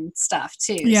online stuff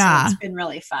too. Yeah. So it's been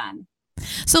really fun.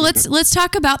 So let's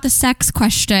talk about the sex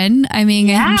question.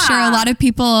 I'm sure a lot of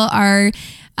people are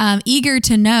eager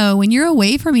to know, when you're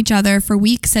away from each other for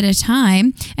weeks at a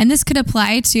time, and this could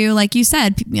apply to, like you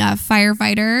said,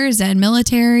 firefighters and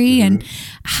military, and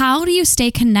how do you stay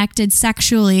connected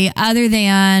sexually other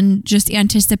than just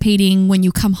anticipating when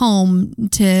you come home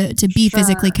to be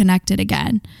physically connected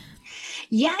again?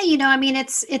 Yeah,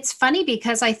 it's funny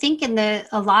because I think a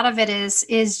lot of it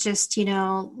is just,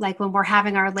 like when we're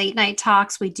having our late night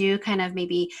talks, we do kind of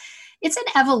maybe it's an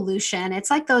evolution. It's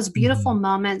like those beautiful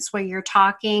moments where you're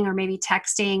talking or maybe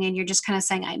texting and you're just kind of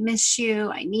saying, I miss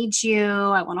you. I need you.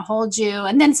 I want to hold you.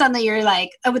 And then suddenly you're like,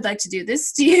 I would like to do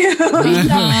this to you.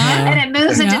 And it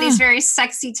moves into these very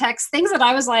sexy text things that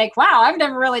I was like, wow, I've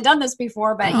never really done this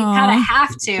before, but you kind of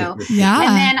have to. Yeah.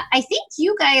 And then I think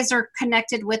you guys are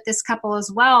connected with this couple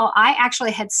as well. I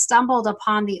actually had stumbled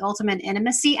upon the Ultimate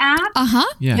Intimacy app,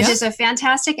 which is a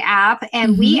fantastic app.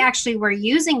 And we actually were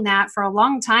using that for a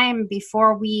long time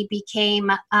before we became,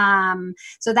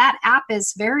 so that app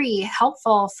is very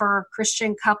helpful for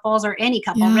Christian couples or any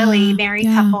couple, really married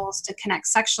couples to connect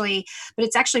sexually. But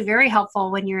it's actually very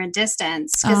helpful when you're in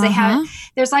distance because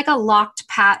there's like a locked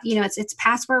it's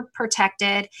password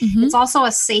protected. It's also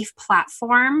a safe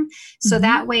platform. So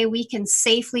that way we can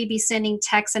safely be sending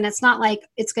texts and it's not like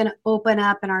it's going to open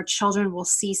up and our children will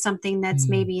see something that's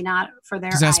maybe not for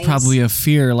their eyes. That's probably a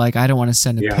fear. Like, I don't want to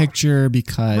send a picture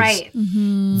because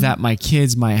that my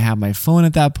kids might have my phone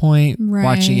at that point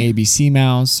watching ABC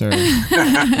Mouse or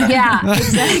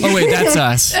exactly. Oh wait, that's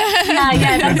us.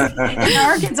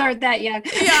 Our kids aren't that young.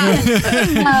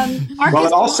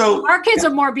 Our kids are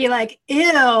more be like,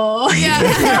 ew.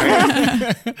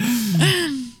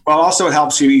 Well, also it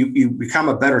helps you become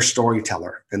a better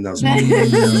storyteller in those moments.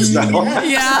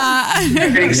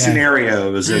 Creating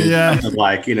scenarios and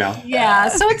like, So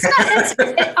it's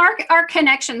not, our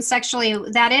connection sexually,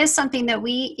 that is something that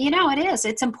we,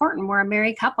 it's important. We're a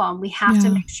married couple and we have to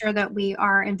make sure that we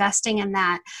are investing in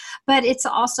that. But it's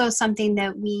also something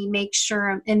that we make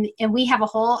sure, and we have a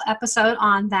whole episode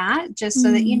on that, just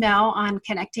so that on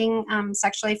connecting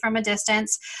sexually from a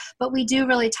distance. But we do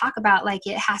really talk about like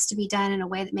it has to be done in a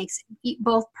way that makes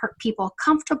both people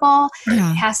comfortable. It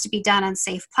has to be done on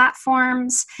safe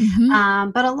platforms.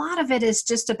 But a lot of it is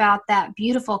just about that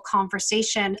beautiful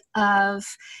conversation of,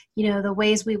 the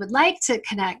ways we would like to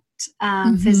connect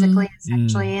physically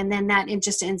and sexually. And then it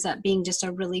just ends up being just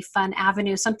a really fun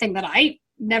avenue, something that I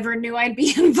never knew I'd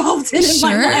be involved in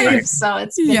my life. So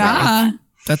it's been really fun.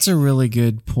 That's a really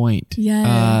good point.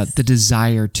 Yes. The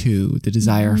desire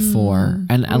for,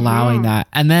 and allowing that.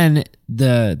 And then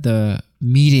the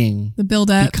meeting, the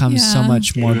build up becomes so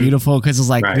much more beautiful because it's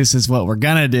like, this is what we're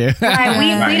going to do.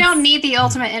 We don't need the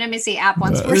Ultimate Intimacy app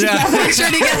once we're together.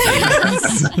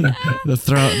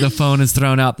 The phone is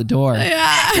thrown out the door.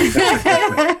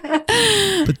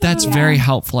 But that's very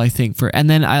helpful, I think. And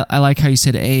then I like how you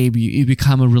said, Abe, you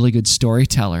become a really good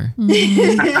storyteller.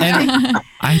 And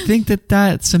I think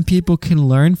that some people can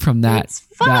learn from that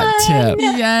tip.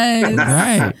 Yes.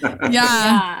 Right.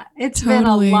 Yeah. It's been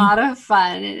a lot of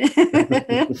fun.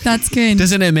 That's good.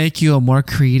 Doesn't it make you a more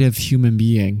creative human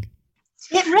being?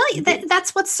 It really,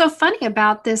 that's what's so funny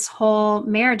about this whole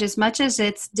marriage, as much as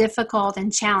it's difficult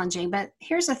and challenging. But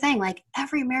here's the thing, like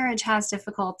every marriage has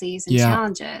difficulties and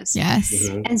challenges. Yes.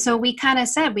 And so we kind of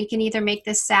said we can either make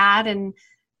this sad and,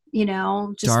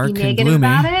 just dark be negative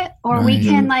about it, or we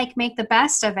can like make the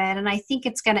best of it. And I think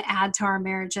it's going to add to our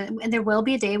marriage. And there will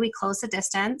be a day we close the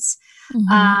distance.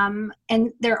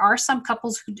 And there are some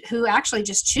couples who actually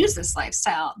just choose this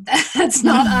lifestyle. That's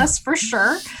not us for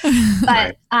sure.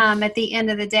 But at the end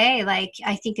of the day, like,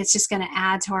 I think it's just going to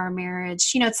add to our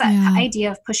marriage. It's that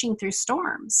idea of pushing through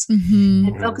storms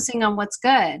and focusing on what's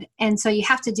good. And so you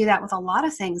have to do that with a lot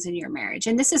of things in your marriage.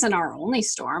 And this isn't our only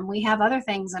storm. We have other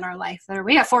things in our life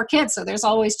we have 4 kids, so there's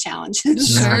always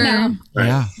challenges. Sure.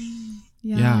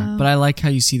 Yeah. But I like how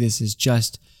you see this as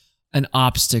just an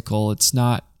obstacle.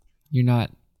 You're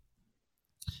not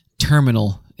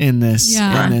terminal in this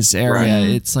area.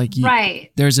 It's like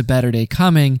there's a better day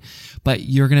coming, but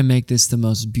you're going to make this the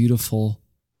most beautiful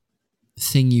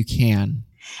thing you can.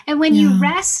 And when you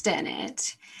rest in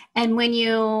it, and when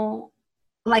you,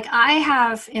 like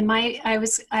I've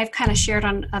kind of shared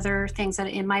on other things that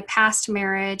in my past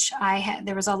marriage,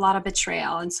 there was a lot of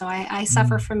betrayal. And so I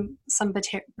suffer from some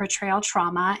betrayal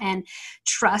trauma, and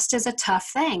trust is a tough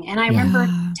thing. And I remember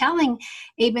telling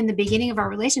Abe in the beginning of our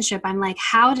relationship, I'm like,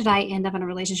 how did I end up in a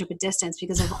relationship at distance?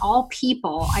 Because of all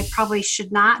people, I probably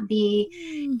should not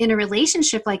be in a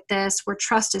relationship like this where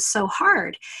trust is so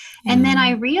hard. And then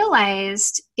I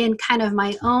realized in kind of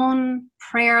my own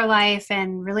prayer life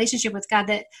and relationship with God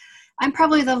that I'm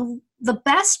probably the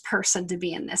best person to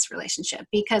be in this relationship,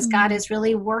 because God is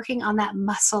really working on that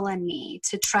muscle in me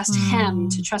to trust Him,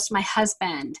 to trust my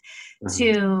husband,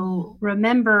 to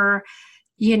remember,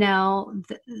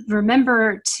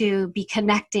 remember to be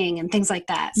connecting and things like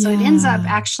that. So it ends up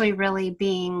actually really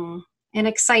being an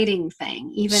exciting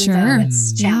thing, even though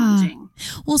it's challenging.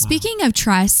 Yeah. Well, speaking of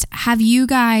trust, have you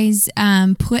guys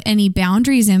put any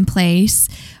boundaries in place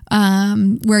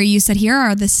where you said, here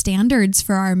are the standards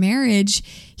for our marriage.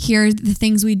 Here are the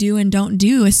things we do and don't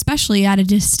do, especially at a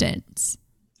distance?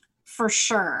 For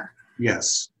sure.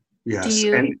 Yes.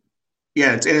 And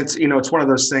it's it's one of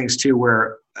those things too,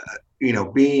 where,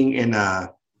 being in a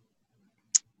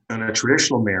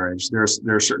traditional marriage, there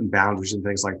are certain boundaries and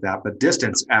things like that, but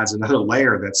distance adds another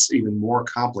layer that's even more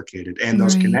complicated. And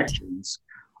those connections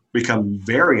become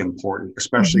very important,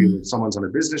 especially when someone's on a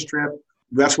business trip.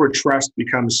 That's where trust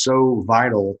becomes so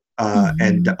vital,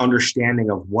 and the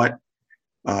understanding of what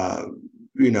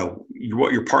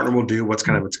your partner will do, what's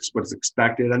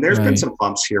expected. And there's been some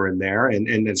bumps here and there,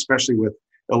 and especially with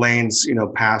Elaine's,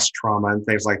 past trauma and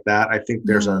things like that. I think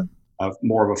there's a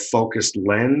more of a focused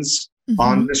lens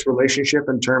on this relationship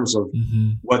in terms of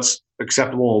what's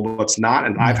acceptable and what's not.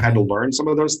 And I've had to learn some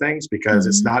of those things because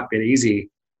it's not been easy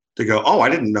to go, oh, I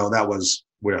didn't know that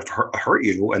would have hurt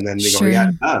you. And then they go, yeah,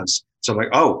 it does. So I'm like,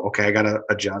 oh, okay, I got to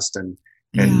adjust and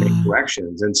make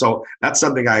corrections. And so that's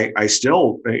something I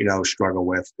still, struggle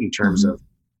with in terms of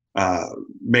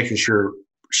making sure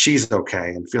she's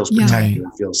okay and feels protected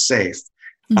and feels safe.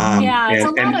 It's a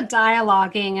lot of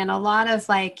dialoguing and a lot of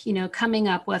coming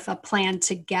up with a plan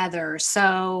together.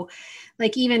 So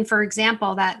even for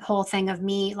example, that whole thing of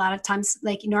me, a lot of times,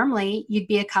 normally you'd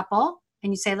be a couple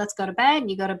and you say, let's go to bed,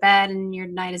 and you go to bed and your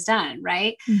night is done.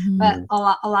 Right. But a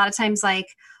lot of times,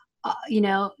 Abel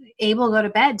will go to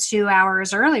bed 2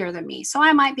 hours earlier than me. So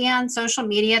I might be on social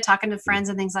media talking to friends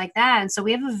and things like that. And so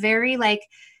we have a very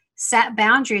set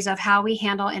boundaries of how we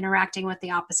handle interacting with the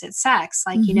opposite sex,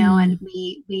 and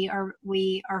we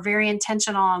are very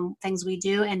intentional on things we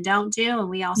do and don't do, and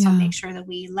we also make sure that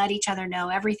we let each other know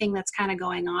everything that's kind of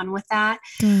going on with that.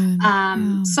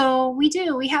 So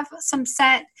we have some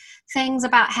set things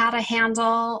about how to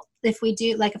handle if we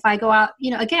do, if I go out,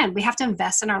 again, we have to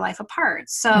invest in our life apart.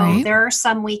 So there are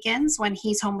some weekends when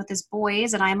he's home with his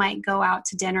boys and I might go out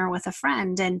to dinner with a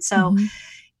friend, and so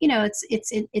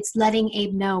it's letting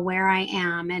Abe know where I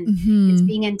am, and it's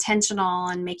being intentional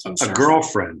and making sure. A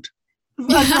girlfriend.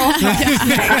 Right.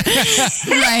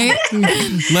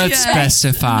 Let's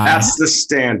specify. That's the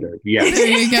standard. Yes. There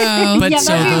you go.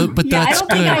 But that's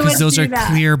good because those are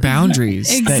clear boundaries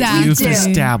that you've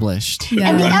established. Yes.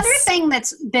 And the other thing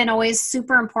that's been always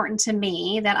super important to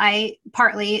me that I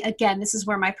partly, again, this is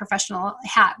where my professional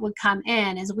hat would come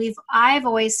in, is I've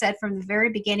always said from the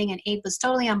very beginning, and Abe was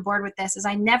totally on board with this, is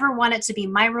I never want it to be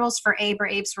my rules for Abe or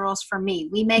Abe's rules for me.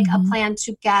 We make a plan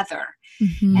together.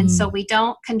 And so we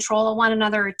don't control one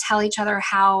another or tell each other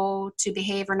how to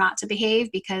behave or not to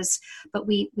behave, but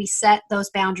we set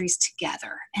those boundaries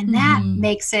together, and that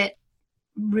makes it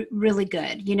really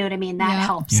good. You know what I mean? That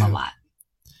helps a lot.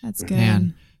 That's good.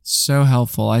 Man, so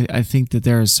helpful. I think that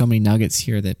there are so many nuggets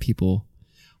here that people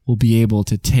will be able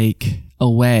to take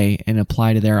away and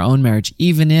apply to their own marriage,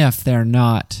 even if they're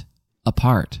not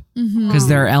apart, because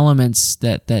there are elements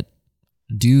that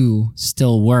do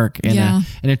still work in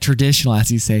a traditional, as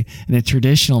you say, in a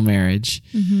traditional marriage,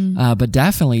 but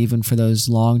definitely even for those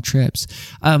long trips.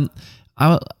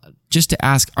 Just to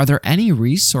ask, are there any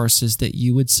resources that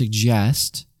you would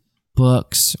suggest,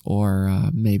 books or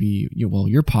maybe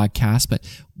your podcast, but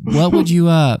what would you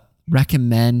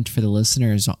recommend for the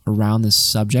listeners around this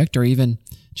subject, or even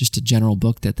just a general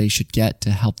book that they should get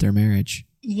to help their marriage?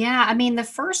 Yeah, I mean,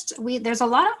 there's a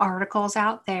lot of articles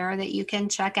out there that you can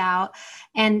check out.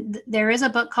 And there is a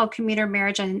book called Commuter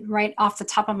Marriage, and right off the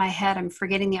top of my head, I'm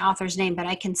forgetting the author's name, but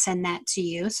I can send that to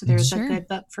you. So there's a good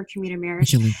book for commuter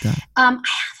marriage. We can link that.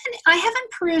 I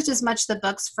haven't perused as much the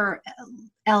books for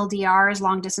LDRs,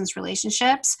 long distance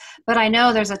relationships, but I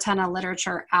know there's a ton of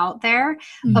literature out there.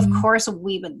 Of course,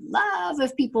 we would love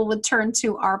if people would turn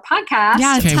to our podcast.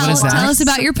 Yeah, tell us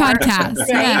about your podcast.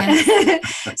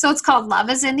 So it's called Love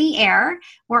is in the Air.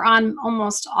 We're on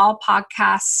almost all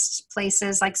podcast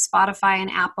places like Spotify and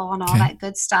Apple and all that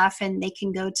good stuff. And they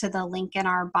can go to the link in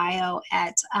our bio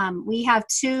we have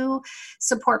 2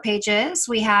 support pages.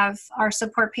 We have our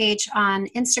support page on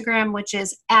Instagram, which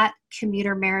is at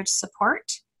Commuter Marriage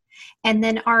Support. And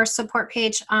then our support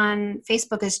page on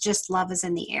Facebook is just Love is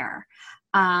in the Air.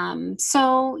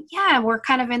 We're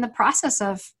kind of in the process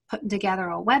of putting together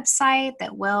a website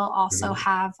that will also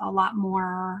have a lot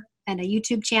more, and a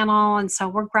YouTube channel. And so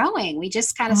we're growing. We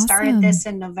just kind of started this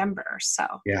in November. So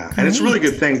and it's a really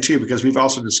good thing too, because we've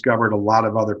also discovered a lot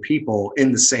of other people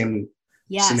in the same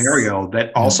scenario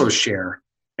that also share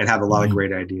and have a lot of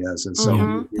great ideas. And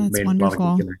so we've made wonderful. a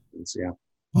lot of good connections.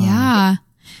 Yeah.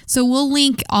 So we'll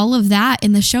link all of that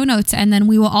in the show notes. And then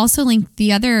we will also link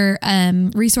the other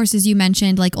resources you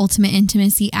mentioned, like Ultimate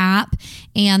Intimacy app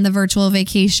and the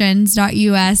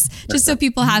virtualvacations.us, just so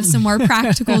people have some more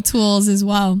practical tools as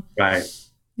well. Right.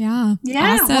 Yeah.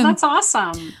 Yeah. Awesome. Well, that's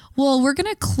awesome. Well, we're going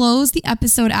to close the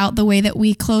episode out the way that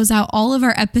we close out all of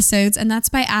our episodes. And that's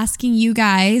by asking you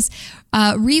guys,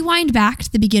 rewind back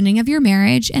to the beginning of your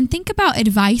marriage and think about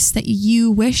advice that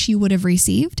you wish you would have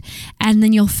received. And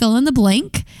then you'll fill in the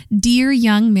blank, dear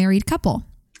young married couple.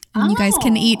 And you guys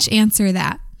can each answer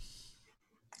that.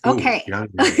 Okay. Go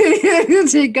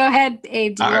ahead,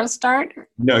 Abe. Do you want to start?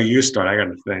 No, you start. I got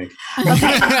to think.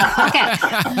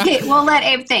 Okay. We'll let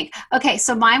Abe think. Okay.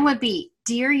 So mine would be,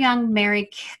 dear young married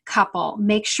couple,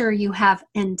 make sure you have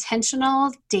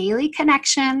intentional daily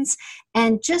connections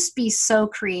and just be so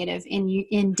creative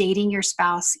in dating your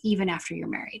spouse even after you're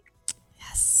married.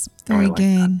 Yes. Very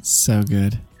good. That. So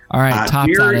good. All right. Top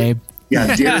that, Abe.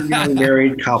 Yeah. Dear young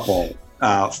married couple,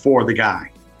 for the guy.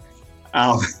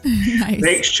 Nice.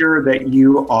 Make sure that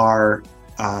you are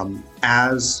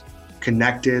as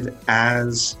connected,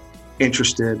 as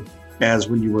interested as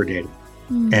when you were dating.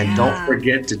 And don't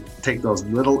forget to take those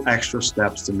little extra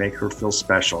steps to make her feel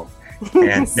special.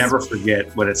 And never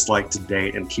forget what it's like to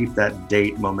date, and keep that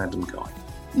date momentum going.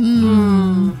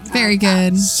 Very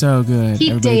good. So good. Keep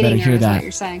Everybody dating better hear her, that. Is what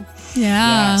you're saying.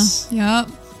 Yeah. Yes. Yep.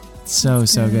 So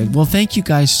good. Well, thank you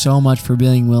guys so much for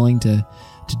being willing to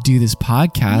do this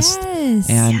podcast. Yes.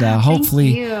 And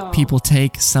hopefully people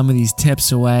take some of these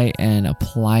tips away and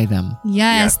apply them.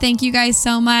 Yes. Thank you guys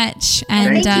so much.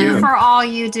 And thank you for all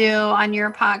you do on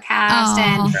your podcast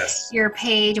and your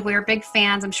page. We're big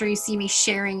fans. I'm sure you see me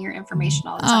sharing your information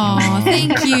all the time. Oh,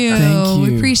 thank you. Thank you.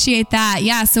 We appreciate that.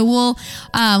 Yeah. So we'll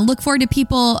look forward to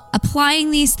people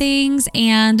applying these things,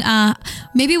 and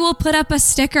maybe we'll put up a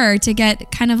sticker to get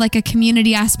kind of like a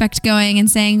community aspect going and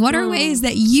saying, what are ways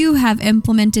that you have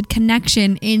implemented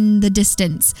connection in the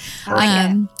distance?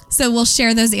 So we'll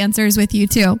share those answers with you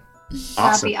too.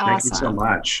 Awesome. Thank you so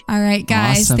much. All right,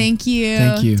 guys. Awesome. Thank you.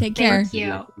 Thank you. Take care. Thank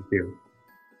you. Thank you.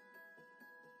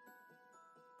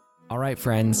 All right,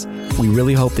 friends, we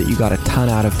really hope that you got a ton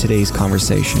out of today's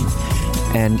conversation.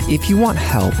 And if you want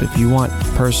help, if you want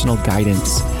personal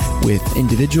guidance with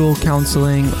individual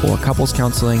counseling or couples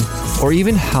counseling, or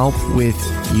even help with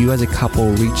you as a couple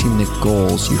reaching the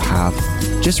goals you have,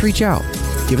 just reach out.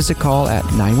 Give us a call at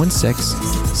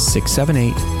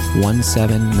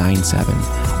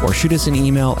 916-678-1797 or shoot us an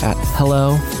email at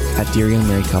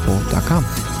hello@dearyoungmarriedcouple.com.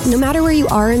 No matter where you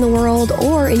are in the world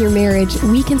or in your marriage,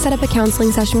 we can set up a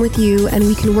counseling session with you and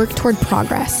we can work toward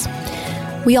progress.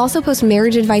 We also post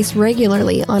marriage advice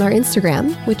regularly on our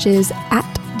Instagram, which is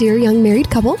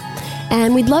 @dearyoungmarriedcouple,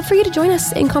 and we'd love for you to join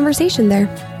us in conversation there.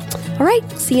 All right,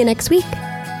 see you next week.